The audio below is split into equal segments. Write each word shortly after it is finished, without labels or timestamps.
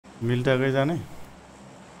मिल्टाकै जाने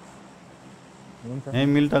यही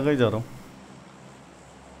मिल्टाकै झरौँ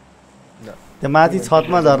त्यो माथि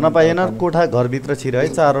छतमा झर्न पाइएन कोठा घरभित्र छिर है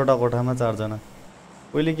 4वटा कोठामा 4 जना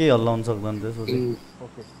कहिले केही हल्लाउन सक्दैन त्यसपछि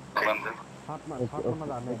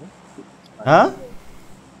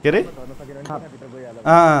के रे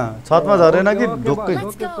छतमा झरेन कि ढोकै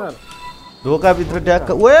ढोकाभित्र ट्याक्क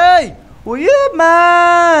ओए मा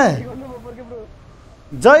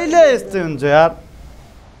जहिले यस्तै हुन्छ यार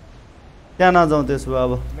त्यहाँ नजाउँ त्यसो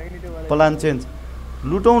अब प्लान चेन्ज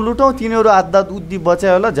लुटौँ तिनीहरू आधा उद्धि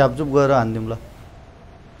बचायो होला झ्यापझुप गरेर हान्दिउँ ल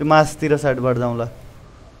त्यो मासतिर साइडबाट जाउँ ल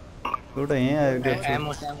एउटा यहीँ आयो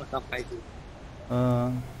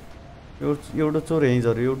एउटा चोर यहीँ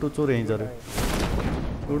झऱ्यो एउटा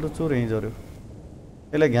चोर यहीँ झऱ्यो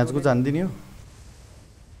यसलाई घ्याँचको हानिदिने हो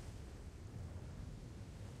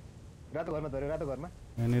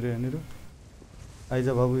यहाँनिर आइज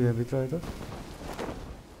बाबु यहाँभित्र आयो त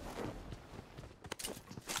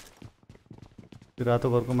त्यो रातो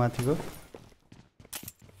घरको माथिको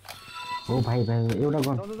हो भाइ एउटा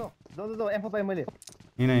गन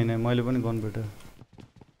हिँड मैले पनि गन भेटेँ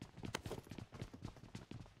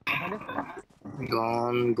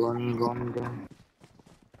गन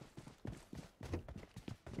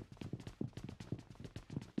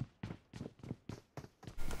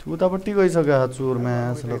उतापट्टि गइसक्यो चोर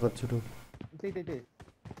म्यास लगत छिटो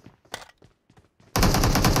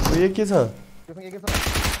यो के छ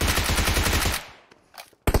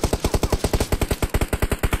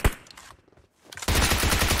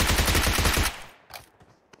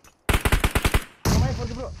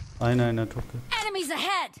हैन ठोक्क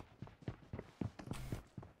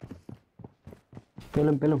पेलो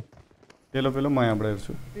म यहाँबाट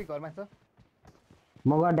हेर्छु म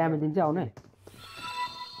गएर ड्यामेज दिन्छ आउने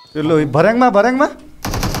लो भर्याङमा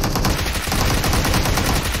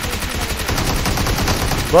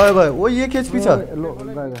गयो ओ 1 HP छ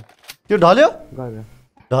त्यो ढल्यो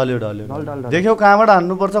देख्यौ कहाँबाट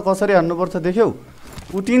हान्नुपर्छ कसरी हान्नुपर्छ देख्यौ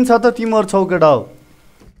उटिन्छ त तिमीहरु छौ केटा हो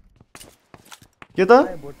के त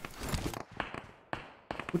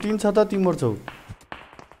उटिन्छ त तिमीहरु छौ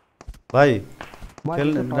भाइ खेल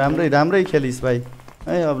राम्रै खेलिस भाइ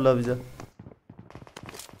है अब लबिजा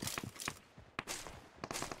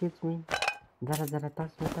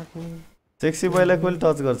सेक्सी बोयलाई कहिले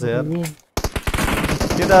टच गर्छ यार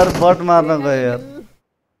केटाहरु बट मार्न गए यार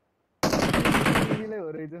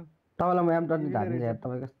तपाईलाई म एम टर्न धार्ने यार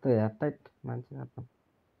तपाई कस्तो यार टाइट मान्छे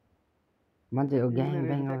हो ग्याङ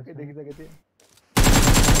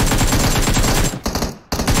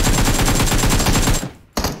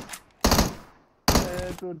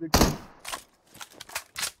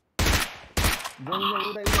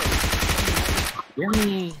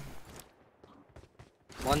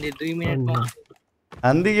मन्दिर 2 मिनेटमा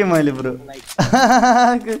हान्दिगे मैले ब्रो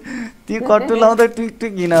ती कट्टु लाउँदै टिक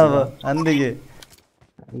हिँड अब हान्दिगे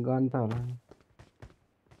गन त होला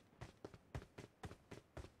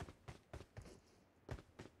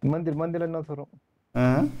मन्दिरलाई नछोरौ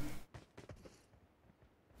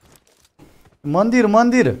मन्दिर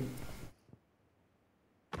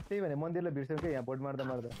त्यही भने मन्दिरलाई भिड्छौ के यहाँ बोर्ड मार्दा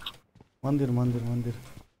मन्दिर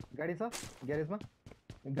गाडी छ ग्यारेजमा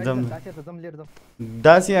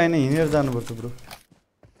डासी आइन हिँडेर जानुपर्छ ब्रो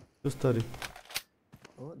सुस्तरी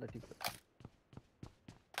हो ल ठीक छ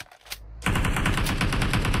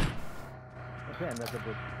ओके हामी त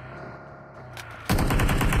बोट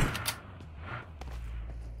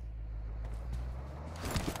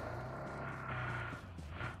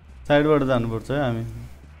साइडबाट जानुपर्छ है हामी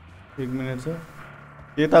 1 मिनेट छ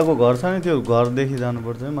यताको घर छ नि त्यो घरदेखि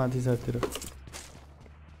जानुपर्छ है माथि साइडतिर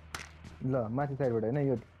ल माथि साइडबाट हैन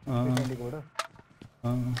यो टेक्निकबाट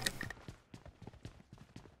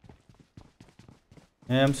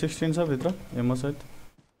M16 छ भित्र एमो सहित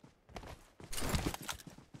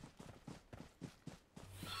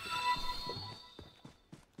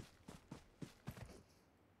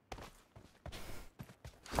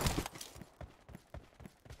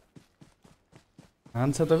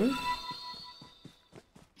हान्छ तपाईँ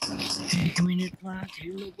 1 मिनेटमा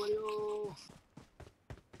खेल्नु पर्यो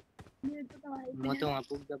म त वहाँ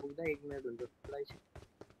पुग्दा 1 मिनेट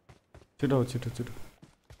हुन्छ छिटो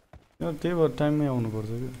यार त्यही भएर टाइममै आउनुपर्छ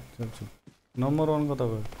कि चल्छु नम्बर 1 कता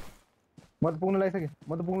गयो म त पुग्न लागिसके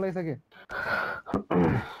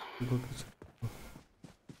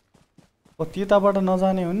त्यताबाट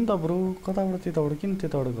नजाने हो नि त ब्रो कताबाट त्यताबाट किन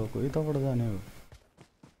त्यताबाट गएको यताबाट जाने हो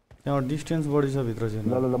त्यहाँ डिस्टेन्स बढी छ भित्र चाहिँ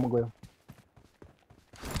ल म गयो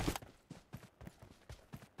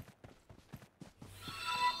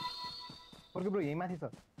ओके ब्रो यही माथि छ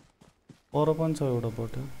पर पनि छ एउटा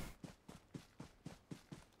बट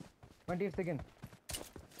 28 सेकेन्ड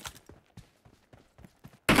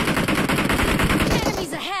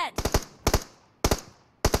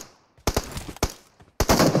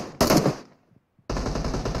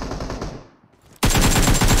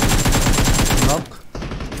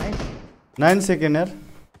 9 सेकेन्ड यार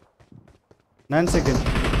 9 सेकेन्ड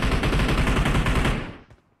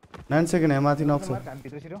 9 सेकेन्ड यहाँ माथि नक्छ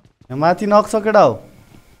यहाँ माथि नक्छ केटा हो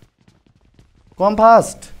कम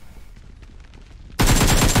फास्ट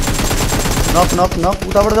नक नक नक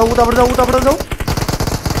उताबाट जाऊ उताबाट जाऊ उताबाट जाऊ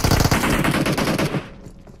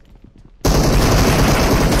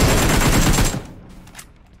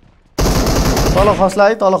तल खस्ला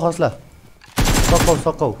है तल खस्ला सक्कौ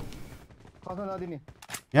सक्कौ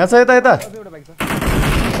यहाँ छ यता यता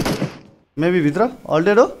मेबी भित्र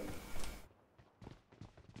अल्टेड हो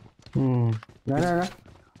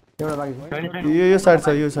यो साइड छ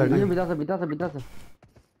यो साइड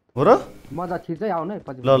हो र मजा छिर्दै आउनु है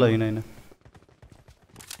पछि ल ल हिँड हिँड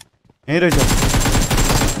यहीँ रहेछ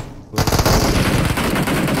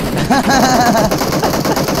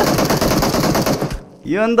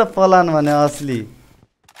यो नि त प्लान भने असली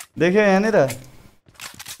देख्यो यहाँनिर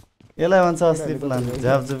यसलाई भन्छ असली प्लान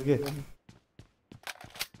झापझुप के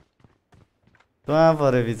कहाँ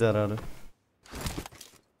पऱ्यो बिचराहरू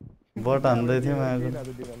बट हान्दै थियो मायाको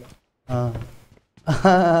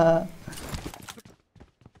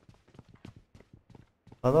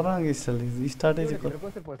खतरनाक स्टार्टै चाहिँ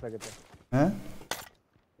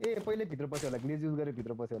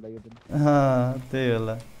त्यही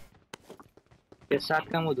होला त्यो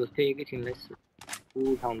 7 काम हुँदो थियो एकैछिनलाई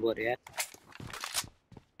उठाउनु पर्यो यार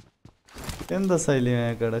त्यही त शैली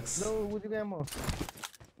यहाँ कडक्स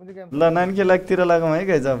ल 9K लाइकतिर लागौँ है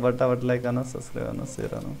गाइज बट्टा बट्टा लाइक गर्नु सब्सक्राइब गर्नु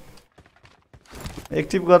सेयर गर्नु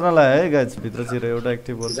एक्टिभ गर्नलाई है गाइज भित्रतिर एउटा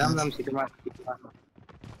एक्टिभ गर्नु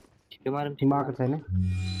माको छैन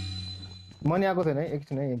मनी आको छैन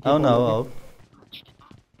एकछिन है आउ न आउ आउ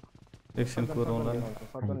एकछिन गरौँला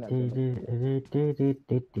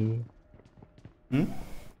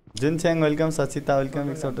जिनछ्याङ वेलकम सचिता वेलकम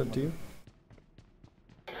एकचोटि टु यु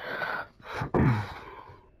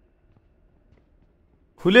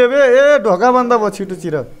खुल्यो बे ए ढोका बन्द भयो छिटो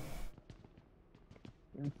चिर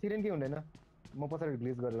सिरेन के हुँदैन म पछाडि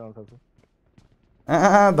ग्लिच गरेर आउन सक्छु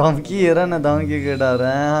धम्की हेर न धम्की केटाहरू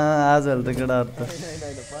आजहरू त केटाहरू त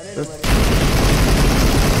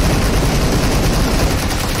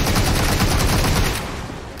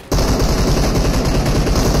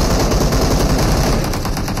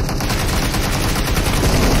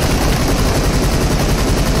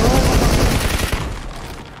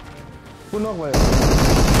पुनः भयो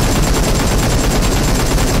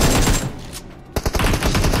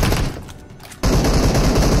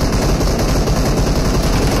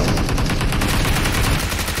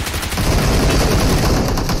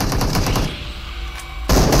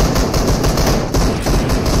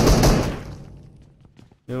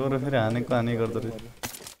फेरि हानेको हाने गर्दो रहेछ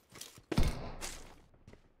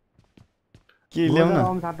के ल्याउ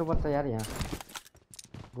न साट्नुपर्छ यार यहाँ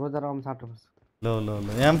गोजर आउनु साट्नुपर्छ ल ल ल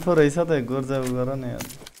M4 रहेछ त गोर्जा गर न यार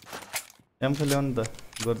M4 ल्याउ नि त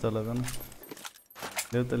गोर्जा लगा न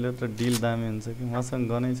ल्याउ त डिल दामी हुन्छ कि मसँग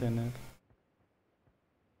गनै छैन यार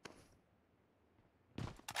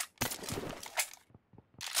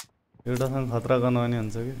एउटासँग खतरा गर्न पनि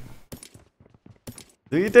हुन्छ कि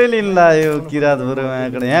दुईटै लिन लाग्यो किरात बरु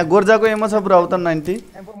यहाँबाट यहाँ गोर्जाको एमो छ ब्रो आउ त 90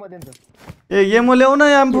 ए एमो ल्याउ न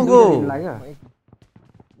M4 को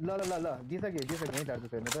ल ल ल ल दिसके यही टार्छु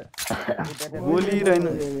छैन त गोली रहेन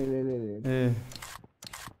ए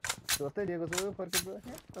दोस्तै दिएको छु फर्केको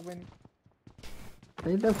तपाई नि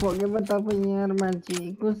त्यही त फोकेमा तपाई यार मान्छे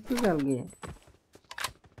कस्तो खालके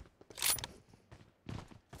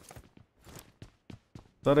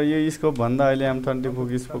तर यो स्कोप भन्दा अहिले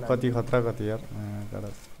M24 स्कोप कति खतरा कति यार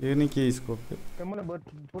यो नि के स्कोप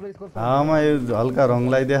हावामा यो हल्का रङ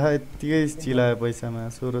लगाइदेखा यत्तिकै चिलायो पैसामा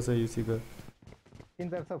 1600 युसी को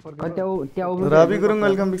Rabi Gurung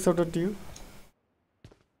welcome big shot to you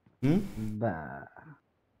बा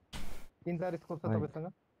 3-4 स्कोप छ तपाईसँग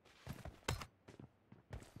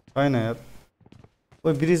हैन यार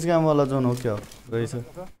ओइ ब्रिज क्याम्प वाला जोन हो क्या रहेछ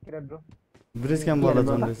ब्रिज क्याम्प वाला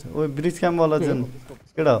जोन रहेछ ओइ ब्रिज क्याम्प वाला जोन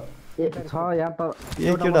केडा छ यार त ए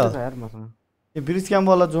केडा यार मसँग ए ब्रिज क्याम्प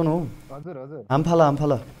वाला जोन हो हजुर हजुर हामफाला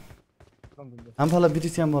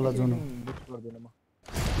ब्रिज क्याम्प वाला जोन हो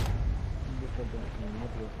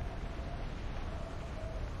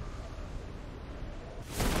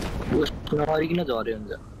बुस्ट नगरिकन झर्यो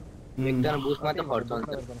हुन्छ एकजना बुस्ट मात्र खर्च हुन्छ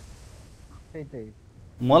त्यही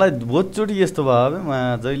मलाई बहुत चोटी यस्तो भयो बे म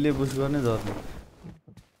जहिले बुस्ट गर्ने झर्ने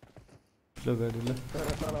ल गाडी ल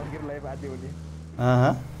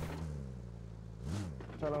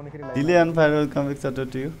डिले अन फायर वेलकम एकचोटि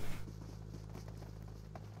to you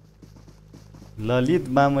Lalit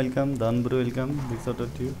balm welcome धनब्रो welcome एकचोटि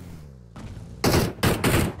टु यु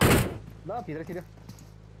ल भित्र छिर्यो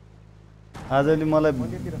आजले मलाई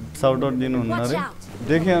साउट आउट दिनु हुन्न रे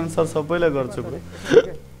देखे अनुसार सबैलाई गर्छु ब्रो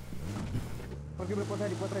फर्के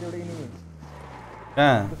पछाडी पछाडी एउटा इनिमी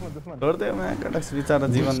कहाँ गर्दै म कटाक्स बिचारा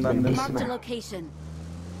जीवन दान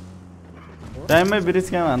टाइममै ब्रिज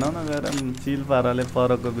कहाँ हानौ न गएर चिल पाराले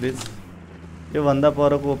परको ब्रिज यो भन्दा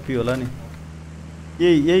परको ओपी होला नि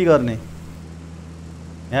यही गर्ने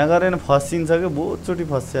यहाँ गरेन फसिन्छ के बहुत चोटी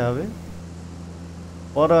फस्छ अब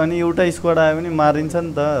पर अनि एउटा स्क्वाड आयो भने मारिन्छ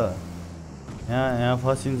नि त यहाँ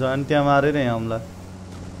फसिन्छ अनि त्यहाँ मारेर यहाँ आउँला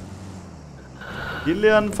delay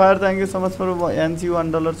on fire thank you so much for NC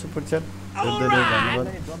 $1 super chat धन्यवाद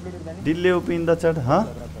delay OP in the chat हाँ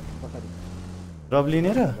रब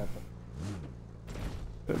लिने र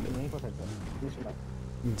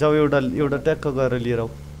जाऊ एउटा ट्याक्क गरेर लिएर आऊ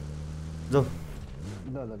जाऊ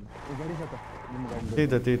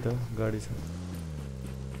त्यही त गाडी छ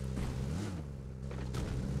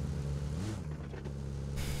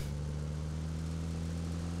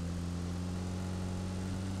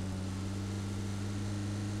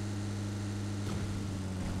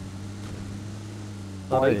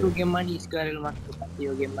यो गेममा नि स्क्वारेल मार्क्स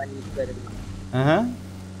यो गेममा नि स्क्वारेल मार्क्स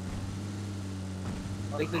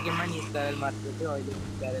अहिलेको गेममा नि स्क्वारेल मार्क्स थियो अहिले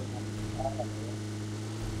स्क्वारेल मार्क्स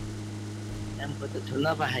एमको त ठुल्न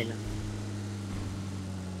पाएन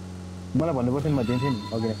मलाई भन्नु पर्छ नि म दिन्छु नि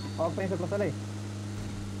अघि अब पैसा कसैलाई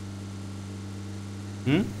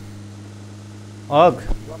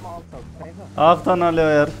अग त नल्याउ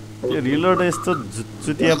यार यो रिलोड यस्तो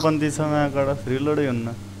चुतियापन्थी छ माबाट रिलोडै हुन्न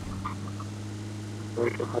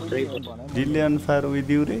delay on fire with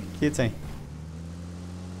you रे के चाहिँ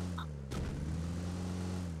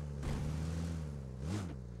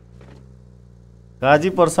काजी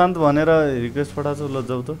प्रशान्त भनेर रिक्वेस्ट पठाएको छु ल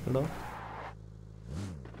जाऊ त एउटा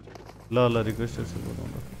ल रिक्वेस्ट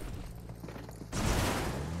पठाउँदा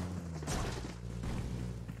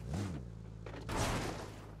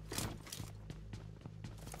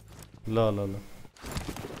ल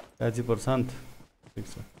काजी प्रशान्त ठिक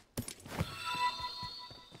छ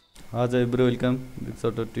Ajay bro welcome big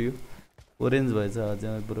shout out to you orange भएछ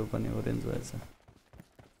अजय ब्रो पनि ओरेन्ज भएछ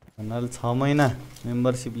भन्नाले 6 महिना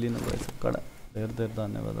मेम्बरसिप लिनु भएछ कडा धेरै धेरै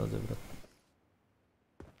धन्यवाद अजय ब्रो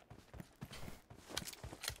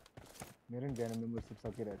मेरो नि ज्ञान मेम्बरसिप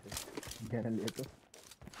सकिरहेको छ ज्ञान लिएको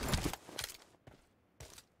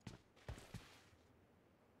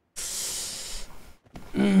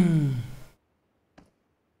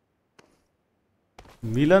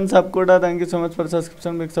मिलन Sapkota thank you so much for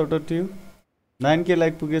subscription big shout out to you 9K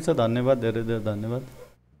like पुगेछ धन्यवाद धेरै धेरै धन्यवाद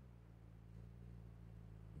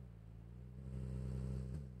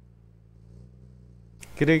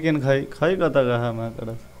क्रेकेन खै कता गहा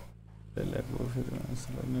माकडा त्यसलाई फेरि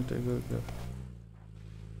मासुलाई मेटेको क्या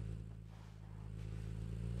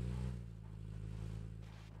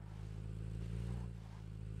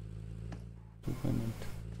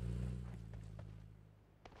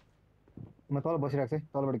म तल बसिरहेको छु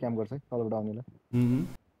तलबाट क्याम्प गर्छु तलबाट आउनेलाई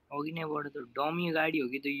अघि नैबाट त डमी गाडी हो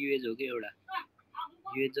कि त युएज हो कि एउटा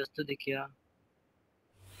युएज जस्तो देखियो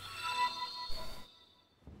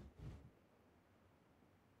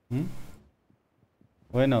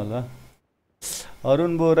होइन होला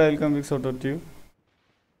अरुण बोरा welcome big shout out to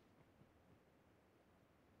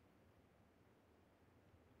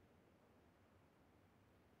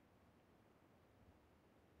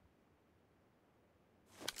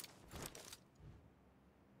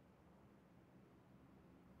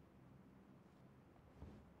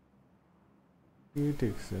you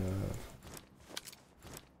ठिक छ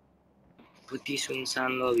पुती सुनसान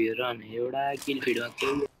लबियो र नि एउटा किल फिडमा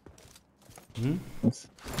केही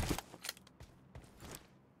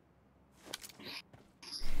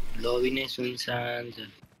लबी नै सुनसान छ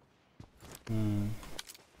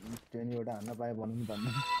एउटा हान्न पाए भन्नु नि भन्नु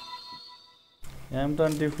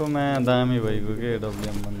M24 मा दामी भएको के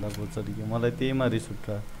डब्ल्युएम भन्दा पोचरी के मलाई त्यहीमा रिस उठ्छ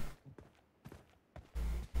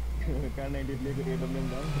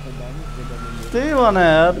त्यही भने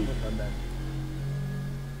यार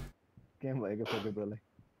केम भएको फोटो ब्रोलाई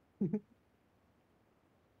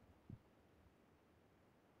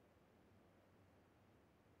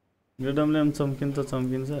यो डब्ल्युएम चम्किन्छ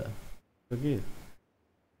कि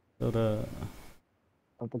तर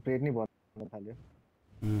अब त क्रेट नै भर्न थाल्यो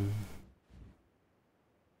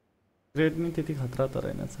क्रेट नि त्यति खतरा त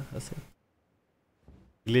रहेनछ खासै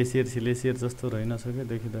ग्लेसियर जस्तो रहेनछ क्या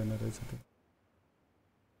देखिँदैन रहेछ त्यो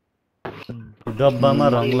डब्बामा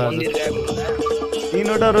रङ लाग्छ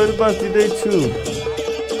 3वटा रोयल पास दिँदैछु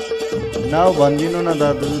नाउ भनिदिनु न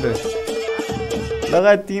दाजु रे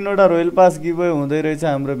लगायत 3वटा रोयल पास गिभवे हुँदै रहेछ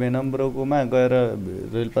हाम्रो भेनम ब्रोकोमा गएर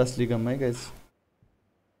रोयल पास लिगममै गाइस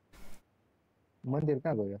मन्दिर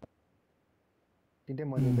कहाँ गयो तीनटै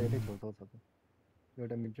मन्दिर त यतै छेउछाउ छ त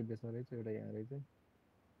एउटा मिलिट्री बेसमा रहेछ एउटा यहाँ रहेछ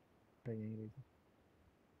एउटा यहीँ रहेछ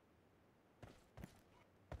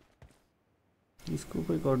यसको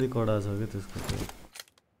कोही कडी कडा छ के त्यसको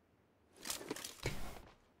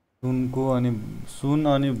सुनको अनि सुन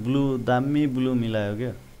अनि ब्लू दामी ब्लू मिलायो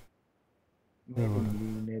क्या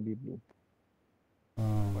नेभी ब्लू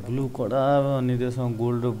ब्लू कडा अनि त्यसमा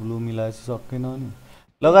गोल्ड र ब्लू मिलाएपछि सकेन नि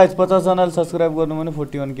ल गाइस 50 जनाले सब्स्क्राइब गर्नु भने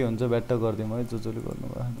 41 के हुन्छ ब्याट गर्दिम है जोजोले गर्नु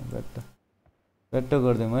भएन ब्याट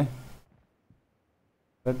गर्दिम है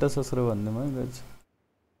ब्याट सब्स्क्राइब भन्दिम है गाइस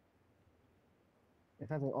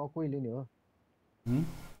यता चाहिँ कोइले नि हो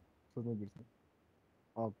सोध्नु बिर्छ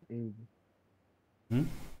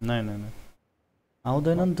नाइ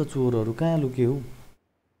आउँदैन नि त चोरहरू कहाँ लुक्यो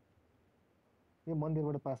यो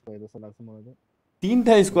मन्दिरबाट पास भयो जस्तो लाग्छ मलाई चाहिँ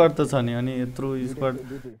तीनटा स्क्वाड त छ नि अनि यत्रो स्क्वाड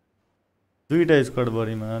दुईटा स्क्वाड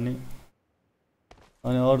बढीमा अनि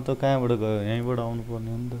अरु त कहाँबाट गयो यहीँबाट आउनु पर्ने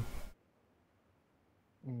हो नि त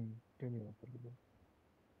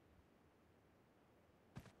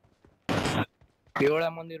एउटा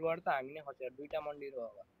मन्दिरबाट त हामी नै खसेर दुईटा मन्दिर हो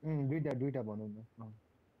होला दुईटा भनौँ न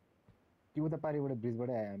कि उता पारिबाट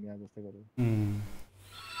ब्रिजबाटै आयो हामी आज जस्तै गरौँ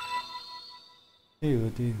त्यही हो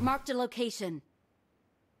Marked a location.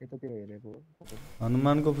 यतातिर हेरेको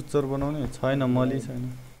हनुमानको पिक्चर बनाउने छैन मली छैन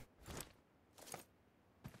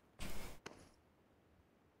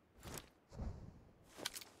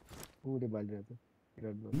उले बालिरहेछ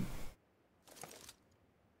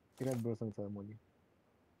किरात ब्रोसँग छ मली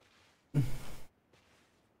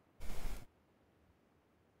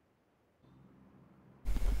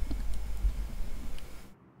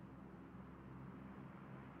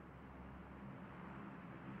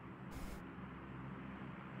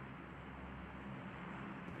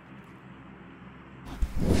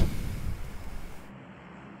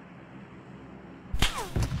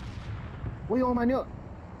ओइ ओ मान्यो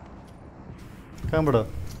कहाँबाट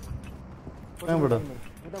उताबाट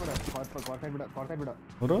घर साइडबाट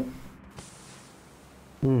हो र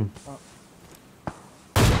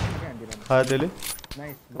खायो त्यसले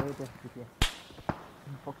नाइस गयो त त्यो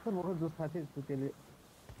फक्त मोरो जुस खाथे त्यसले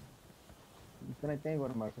त्यसलाई त्यही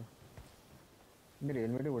गर्न मार्छ मेरो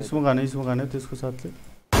हेलमेटै उडे यसमा खाने त्यसको साथले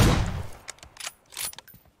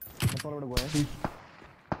तलबाट गयो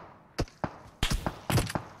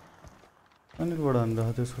अनि बडा हान्दा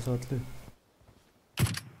त्यसको साथले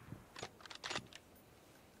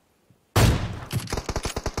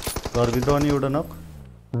घरभित्र अनि एउटा नक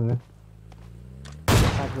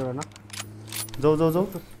जाऊ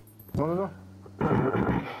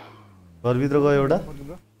घरभित्र गयो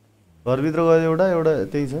एउटा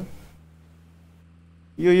त्यही छ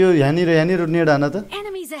यो यहाँनिर नेड हान त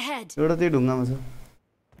एउटा त्यही ढुङ्गामा छ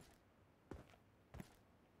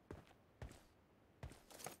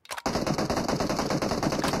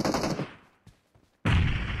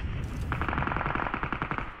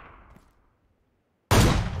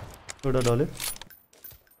एउटा डले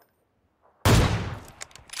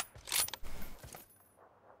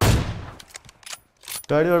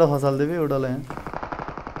गाडीबाट खसाल्देवी एउटालाई यहाँ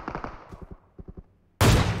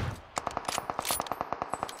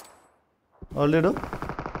अल्डेडो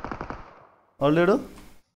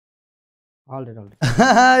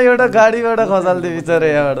एउटा गाडीबाट खसाल्दियो बिचरा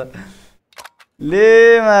यहाँबाट ले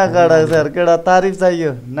माकडा सर केटा तारिफ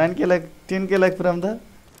चाहियो 9K like 10K like Puram त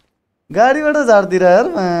गाडीबाट झार्दिएर यार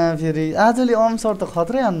फेरि आजले सर त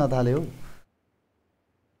खत्रै हान्न थाल्यो हौ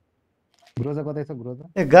ग्रोजा कतै छ ग्रोजा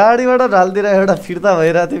ए गाडीबाट ढाल्दिएर एउटा फिर्ता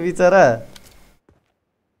भइरहेको थियो बिचरा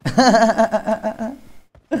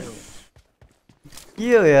के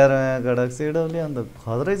हो यार कडक सेडौले अन्त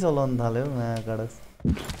खत्रै चलाउन थाल्यो कडक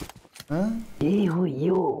ए हो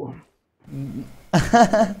यो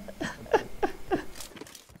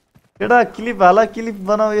एउटा क्लिप हाल क्लिप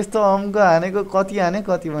बनाऊ यस्तो अम्को हानेको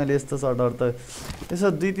कति मैले यस्तो सर्टहरू त यसो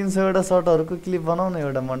 200-300 वटा सर्टहरूको क्लिप बनाऊ न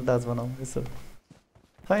एउटा मन्टाज बनाऊ यसो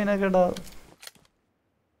छैन केटा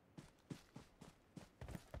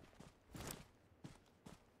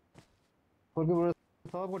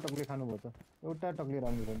सबको टक्ले खानु भयो त एउटा टक्ले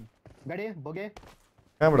राम्रो छैन गाडी बगे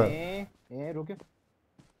कहाँबाट ए रोक्यो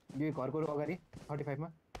यो घरको अगाडि 35 मा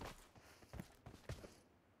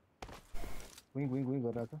गुइ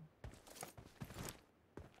गरिरहेछ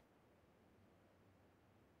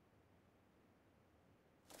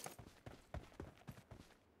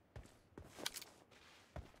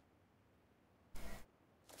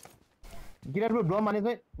गिराट ब्रो ड्रम माने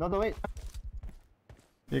चाहिँ न त भाइ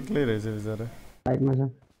एक्लै रहेछ बिचारा साइडमा छ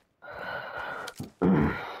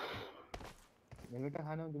हेलमेट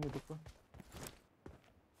खानु तिमी त्यसको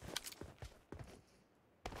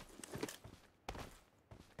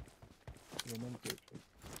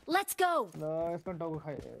Let's go. ल यसको टाउको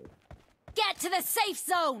खाए Get to the safe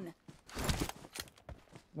zone.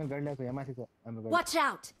 मैले गाडी ल्याएको यहाँ माथि छ हाम्रो गाडी Watch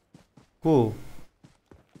out. को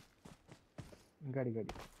गाडी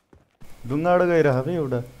ढुङ्गाबाट गइरहेको है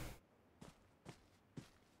एउटा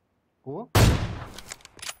को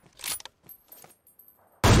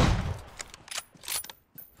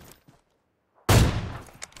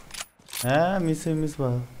मिस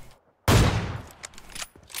भयो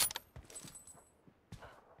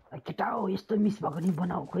केटा हो यस्तो मिस भएको नि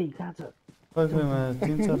बनाऊ खोइ कहाँ छ खोइमा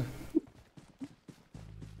चिन्छ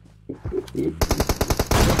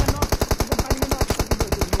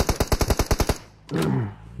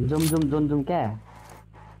जुम क्या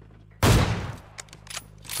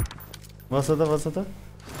बस त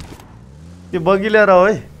त्यो बगी ल्याएर हो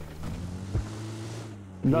है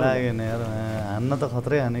लागेन यार हान्न त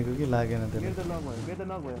खत्रै हानेको कि लागेन त्यसले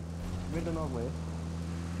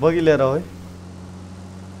बगी ल्याएर हो है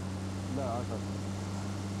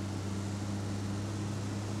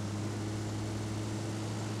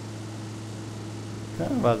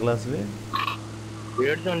कहाँ भाग्लास बे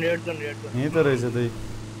रेड जोन यहीँ त रहेछ त्यही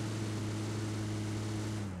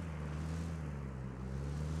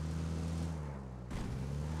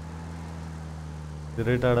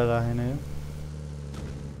धेरै टाढा गएको छैन यो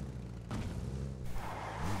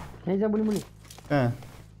कहीँ जा बुली कहाँ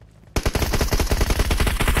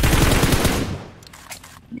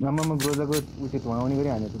आमामा ग्रोजाको उयो धुवाउने गरी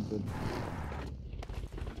हाने तुमको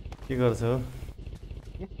के गर्छ हो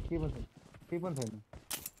के पनि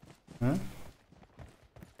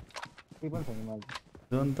छैन माल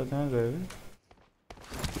जोन त कहाँ गयो बे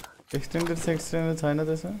एक्सटेन्डेड छैन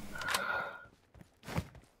त्यसमा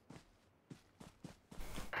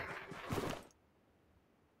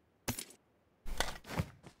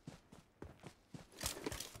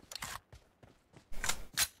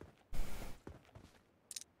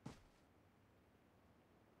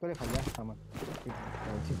कसले खाल्ला सामान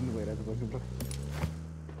छिप्नु भइरहेको बस्नु त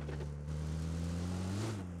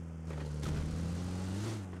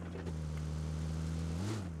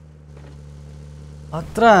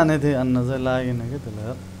हत्र हाने थिएँ अन्न चाहिँ लागेन क्या त्यसलाई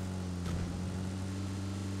यार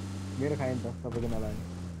मेरो खाएँ नि त सबैको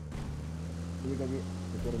नलाग्ने कभी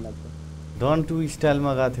तेरो लाग्छ डन टु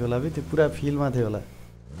स्टाइलमा गएको थियो होला बे त्यो पुरा फिलमा थियो होला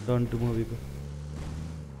डन टु मुभीको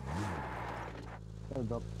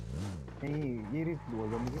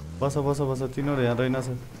बस तिनीहरू यहाँ रहेनछ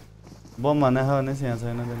बम हाने खायो भने यहाँ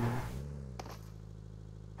छैन त्यहाँनिर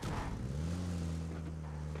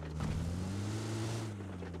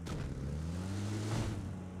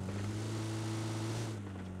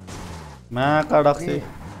माका डक्सी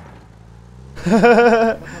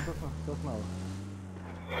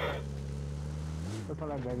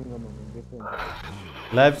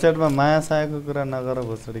लाइभ च्याटमा माया सायाको कुरा नगर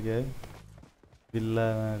भोसडी के है बिल्ला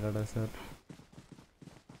मायाकाडा सर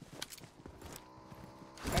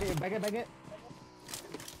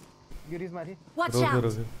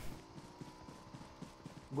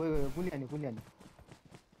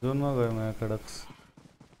जोनमा गयो मायाकाडक्स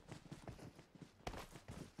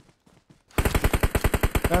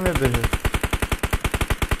कहाँनिर देख्यो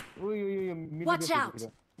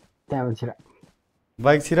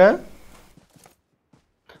बाइक छिरायो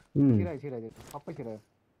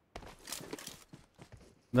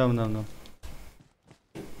जाउँ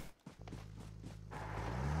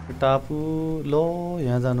टापु लो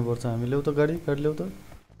यहाँ जानुपर्छ हामी ल्याउ त गाडी ल्याउ त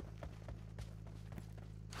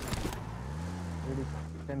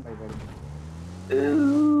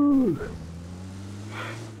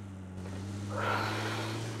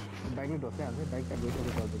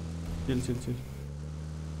चिल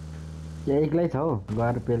एक्लै छ हौ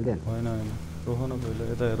गएर पेल्दैन होइन रोख न पहिला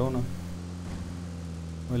यता हेरौँ न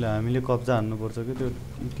मैले हामीले कब्जा हान्नुपर्छ कि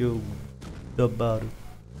त्यो डब्बाहरू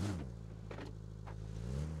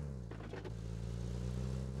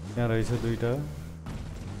त्यहाँ रहेछ दुईटा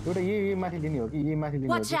एउटा यही माथि लिने हो कि यही माथि लिने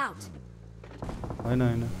हो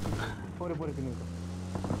होइन पोरे तिनीको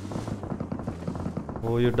हो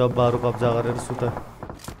यो डब्बाहरू कब्जा गरेर सुता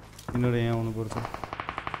तिनीहरू यहाँ आउनुपर्छ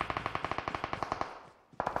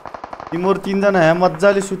तिमीहरू तिनजना यहाँ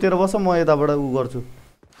मजाले सुतेर बस म यताबाट उ गर्छु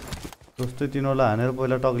जस्तै तिनीहरूलाई हानेर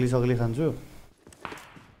पहिला टक्ली सक्ली खान्छु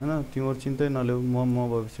होइन तिमीहरू चिन्तै नल्याऊ म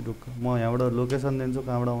भएपछि ढुक्क म यहाँबाट लोकेसन दिन्छु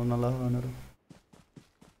कहाँबाट आउन ल भनेर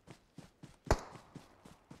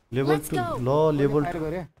लेभल 2 ल level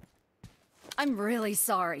 2 I'm really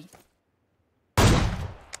sorry.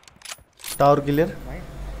 Tower clear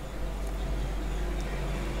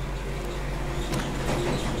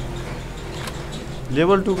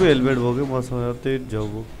level 2 को हेलमेट भयो कि मसँग यार त्यही झ्याउ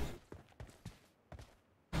भयो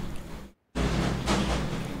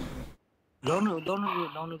ल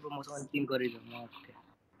डाउनको मसँग पिङ गरेछ म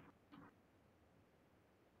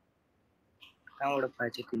कहाँबाट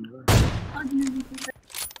पाएछ तिम्रो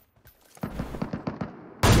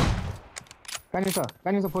कानी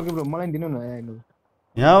छ फोर्के ब्रो मलाई दिनु न हेर्नु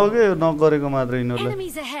यहाँ हो के नक गरेको मात्र यिनीहरुलाई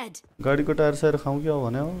Enemies ahead. गाडीको टायर सायर खाऊ के हो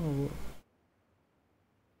भने हो अब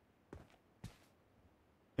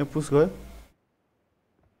यहाँ पुश गयो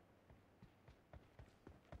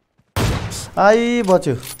आई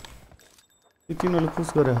बच्यो तिनीहरुले पुश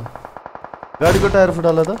गरे गाडीको टायर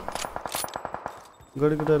फुटाला त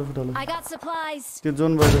गाडीको tyre Futala I got supplies. त्यो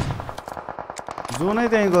जोन भएर जोनै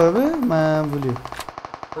त्यही गयो बे मा बुलियो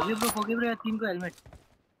फोके ब्रो तिनको हेलमेट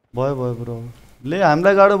भयो भयो ब्रो ले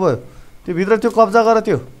हामीलाई गाडो भयो त्यो भित्र त्यो कब्जा गर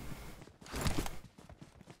त्यो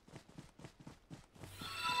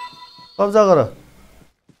कब्जा गर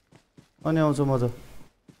अनि आउँछ मजा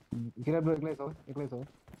किरा ब्रो एक्लै छ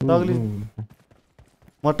तगली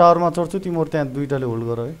म टावरमा चढ्छु तिम्रो त्यहाँ दुईटाले होल्ड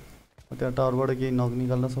गर है म त्यहाँ टावरबाट केही नक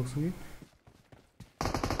निकाल्न सक्छु कि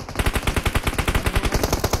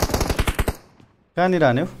कहाँनिर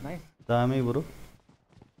हान्यो दामी ब्रो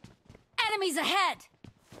Enemies ahead.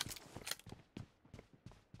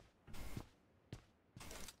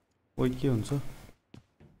 ओइ के हुन्छ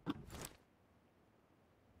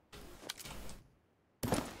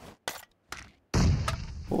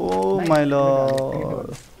ओ माय लर्ड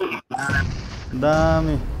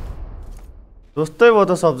दामी जस्तै भयो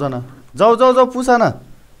त सबजना जाऊ जाऊ जाऊ पुसा न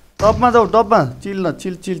टपमा जाऊ टपमा चिल न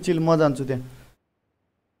चिल चिल चिल म जान्छु त्यहाँ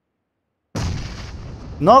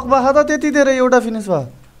नक बाखा त त्यति धेरै एउटा फिनिस भयो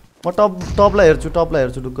म टपलाई हेर्छु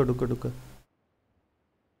ढुक्क ढुक्क ढुक्क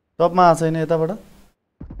टपमा आएको छैन यताबाट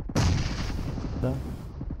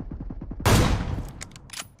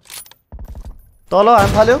तल हाम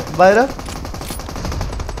फाल्यो बाहिर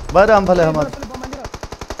हाम फाल्यो हाम्रो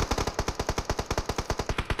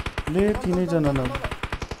ले तिनै जना न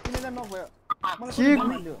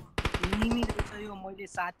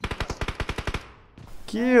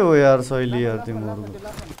के हो यार शैली यार तिम्रो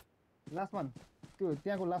लास्ट वान त्यो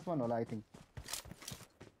त्यहाँको लास्ट वान होला आई थिंक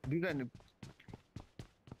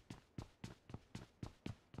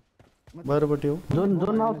बाहिरपट्टि हो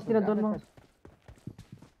जोनमा किन जोनमा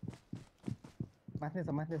माथि छ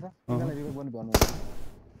एकजना रिभर बन्नु भन्नु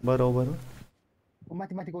बाहिर हो बाहिर ओ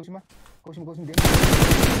माथि कौशिम दे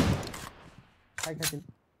हाइ खाइल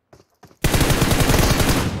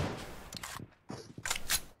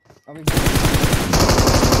अब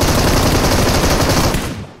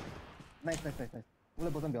नाइस उले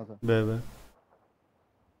बटन भ्याउँछ बे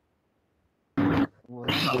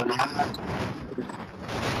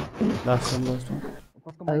लास्ट वान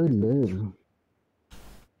अहिले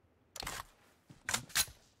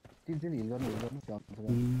तिन हिल गर्नु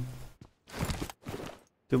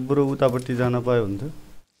त्यो बुढो उतापट्टि जान पायो हुन्थ्यो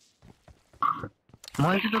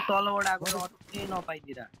मैले त तलबाट आएको अझै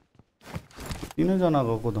नपाइदिरा तीनै जना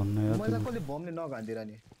गएको धन्न यार मैले कसले बमले नक हान्दिरा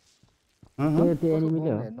नि त्यो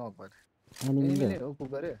एनिमीले हो नक भएर एनिमीले हो पुग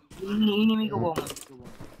गरे एनिमीको बम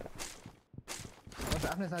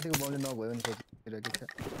आफ्नै साथीको बमले नक भयो नि सोचिरहेको छ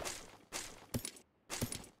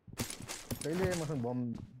कहिले मसँग बम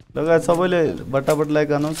लगायत सबैले बटाबट लाइक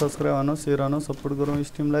गर्नु सब्स्क्राइब गर्नु सेयर गर्नु सपोर्ट गरौँ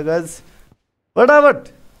स्ट्रिमलाई गाइज बटाबट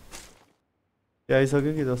के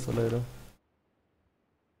आइसक्यो कि जस्तो लाग्यो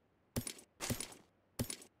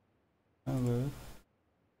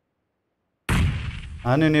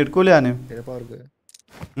हान्यो नेट कसले हान्यो धेरै पावर गयो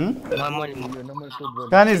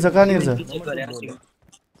कहाँनिर छ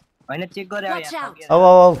हैन चेक गरे Watch out. अब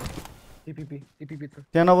टिपीपी छ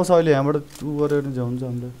त्यहाँ नबस अहिले यहाँबाट उ गरेर नि हुन्छ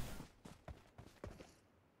हाम्रो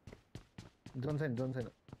जोन छैन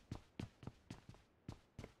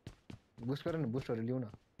बुस्ट गर न बुस्टहरु ल्याउ न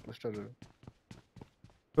बुस्टरहरु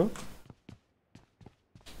हो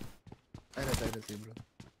आइरा ब्रो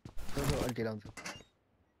त्यो अल्टी लाउँछ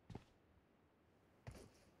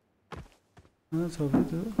सबै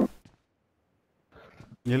त्यो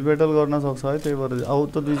हिल ब्याटल गर्न सक्छ है त्यही भएर आउ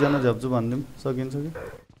त दुईजना झ्याप्छु भनिदिउँ सकिन्छ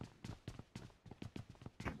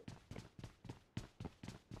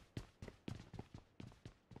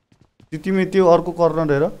कि तिमी त्यो अर्को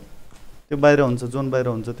कर्नर हेर त्यो बाहिर हुन्छ जोन बाहिर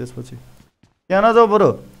हुन्छ त्यसपछि त्यहाँ नजाऊ बरु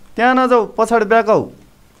त्यहाँ नजाऊ पछाडि ब्याक आऊ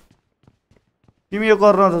तिमी यो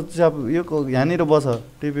कर्नर यो यहाँनिर बस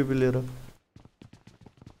टिपिपी लिएर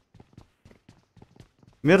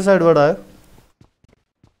मेरो साइडबाट आयो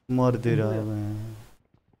मर्दिएर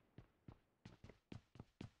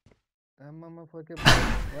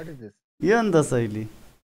यो नि त शैली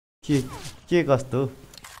के कस्तो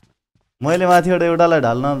मैले माथिबाट एउटालाई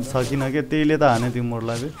ढाल्न सकिनँ क्या त्यहीले त हाने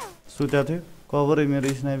तिमीहरूलाई सुत्या थियो कभरै मेरो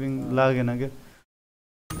स्नाइपिङ लागेन क्या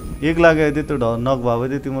एक लाग्यो त्यो नक भएको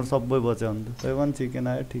थियो तिम्रो सबै बच्यो हुन्थ्यो तै पनि चिकन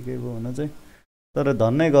आयो ठिकै भयो हुन चाहिँ तर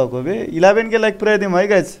धन्नै गएको बे 11 के लाइक पुऱ्याइदिउँ है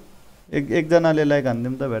गाइज एकजनाले लाइक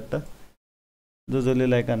हान्दिउँ त भेट्ट जसले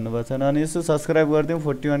लाइक हान्नु भएको छैन अनि यसो सब्सक्राइब गरिदिउँ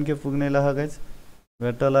 41 के पुग्ने लाख गाइज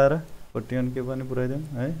भेट्ट लाएर 41 के पनि पुऱ्याइदिउँ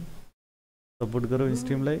है सपोर्ट गरौँ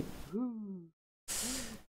स्ट्रिमलाई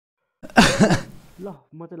ल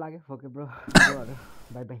म चाहिँ लागे ओके ब्रो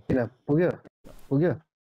बाइ बाइ किन पुग्यो पुग्यो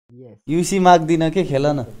यस युसी माग्दिन के खेल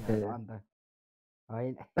न अन्त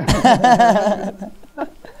हैन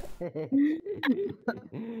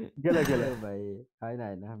गेला गेला भाइ हैन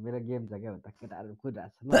हैन मेरो गेम छ क्या उता केटाहरु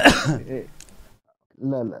कुदिरहेको छ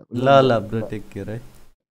ल ल ल ल ब्रो टेक केयर है